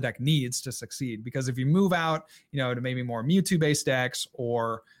arguably what the deck needs to succeed. Because if you move out, to maybe more Mewtwo-based decks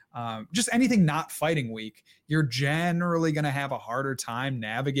or just anything not Fighting Week, you're generally going to have a harder time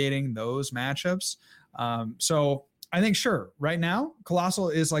navigating those matchups. So I think, sure, right now, Colossal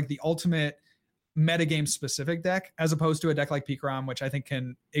is the ultimate metagame specific deck, as opposed to a deck like Pikarom, which I think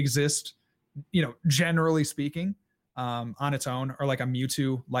can exist, generally speaking, on its own, or a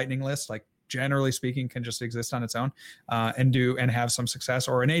Mewtwo Lightning list, generally speaking, can just exist on its own and have some success.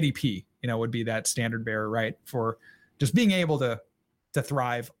 Or an ADP, would be that standard bearer, right, for just being able to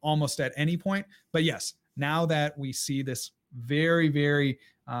thrive almost at any point. But yes, now that we see this very, very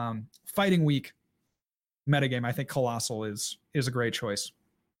Fighting Week metagame, I think Colossal is a great choice.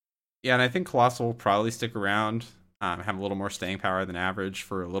 Yeah, and I think Colossal will probably stick around, have a little more staying power than average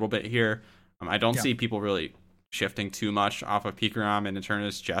for a little bit here. I don't see people really shifting too much off of Pikarom and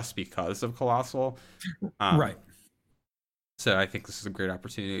Eternatus just because of Colossal. Right. So I think this is a great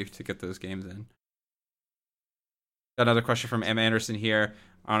opportunity to get those games in. Got another question from M. Anderson here.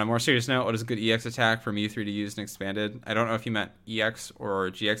 On a more serious note, what is a good EX attack for Mew3 to use and expanded? I don't know if you meant EX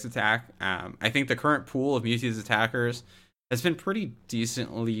or GX attack. I think the current pool of Mewtwo's attackers has been pretty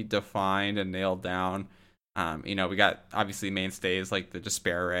decently defined and nailed down. You know, we got obviously mainstays like the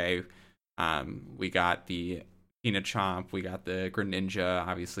Despair. We got the Chomp, we got the Greninja,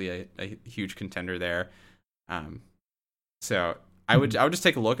 obviously a huge contender there. So I would just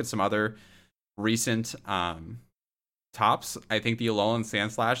take a look at some other recent tops. I think the Alolan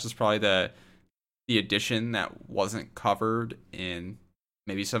Sandslash is probably the addition that wasn't covered in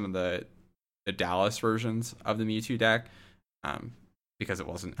maybe some of the Dallas versions of the Mewtwo deck, because it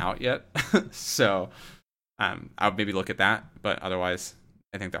wasn't out yet. So I would maybe look at that, but otherwise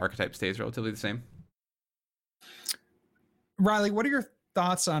I think the archetype stays relatively the same. Riley, what are your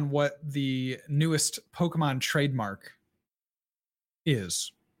thoughts on what the newest Pokemon trademark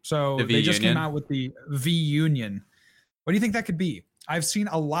is? So they just came out with the V Union. What do you think that could be? I've seen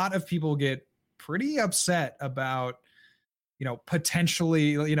a lot of people get pretty upset about, you know, potentially,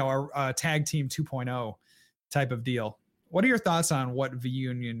 you know, a tag team 2.0 type of deal. What are your thoughts on what V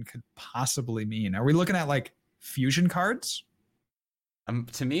Union could possibly mean? Are we looking at like fusion cards?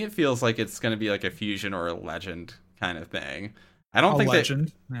 To me, it feels like it's going to be like a fusion or a legend kind of thing. I don't think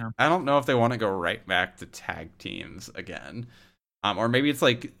legend. I don't know if they want to go right back to tag teams again, or maybe it's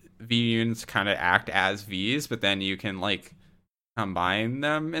like V unions kind of act as Vs, but then you can like combine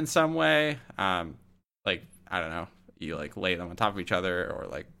them in some way. Like I don't know, you like lay them on top of each other or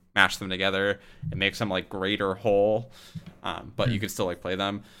like mash them together and make some like greater whole, but you can still like play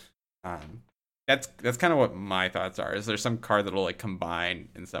them. That's kind of what my thoughts are. Is there some card that'll like combine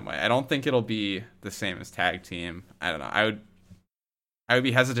in some way? I don't think it'll be the same as tag team. I don't know. I would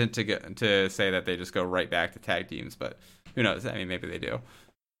be hesitant to say that they just go right back to tag teams, but who knows? I mean, maybe they do.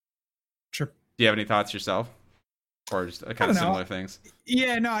 Sure. Do you have any thoughts yourself, or just kind of similar things?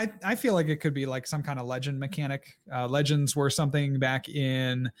 Yeah, no, I feel like it could be like some kind of legend mechanic. Legends were something back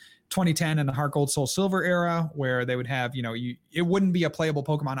in 2010 in the Heart Gold Soul Silver era where they would have, you know, it wouldn't be a playable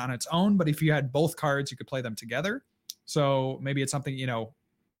Pokemon on its own, but if you had both cards, you could play them together. So maybe it's something, you know,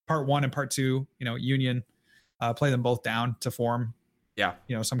 part 1 and part 2, you know, Union, play them both down to form, you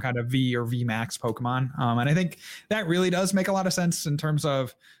know, some kind of V or V Max Pokemon. And I think that really does make a lot of sense in terms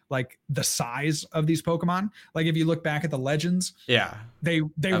of like the size of these Pokemon. Like if you look back at the legends, they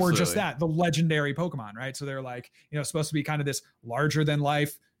were just that, the legendary Pokemon, right? So they're like, you know, supposed to be kind of this larger than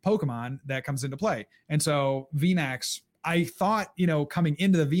life Pokemon that comes into play. And so VMAX, I thought, you know, coming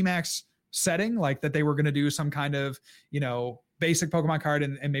into the VMAX setting, like that they were going to do some kind of, you know, basic Pokemon card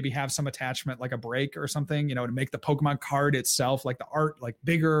and maybe have some attachment like a break or something, you know, to make the Pokemon card itself, like the art, like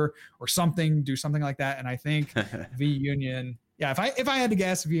bigger or something, do something like that. And I think V Union, if I had to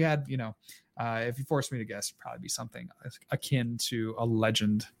guess, if you had, you know, if you forced me to guess, it'd probably be something akin to a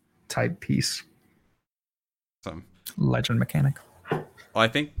legend type piece. Some legend mechanic. Well, I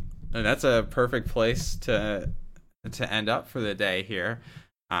think that's a perfect place to end up for the day here.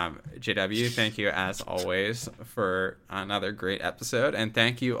 JW, thank you as always for another great episode, and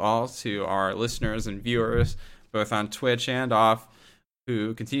thank you all to our listeners and viewers both on Twitch and off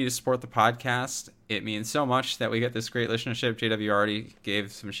who continue to support the podcast. It means so much that we get this great listenership. JW already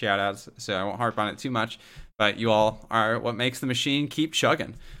gave some shout outs, so I won't harp on it too much, but you all are what makes the machine keep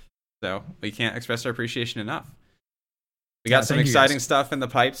chugging, so we can't express our appreciation enough. We got some exciting stuff in the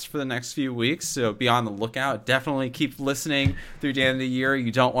pipes for the next few weeks, so be on the lookout. Definitely keep listening through the end of the year.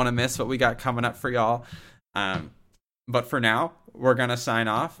 You don't want to miss what we got coming up for y'all. But for now, we're going to sign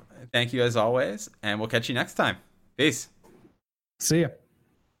off. Thank you as always, and we'll catch you next time. Peace. See ya.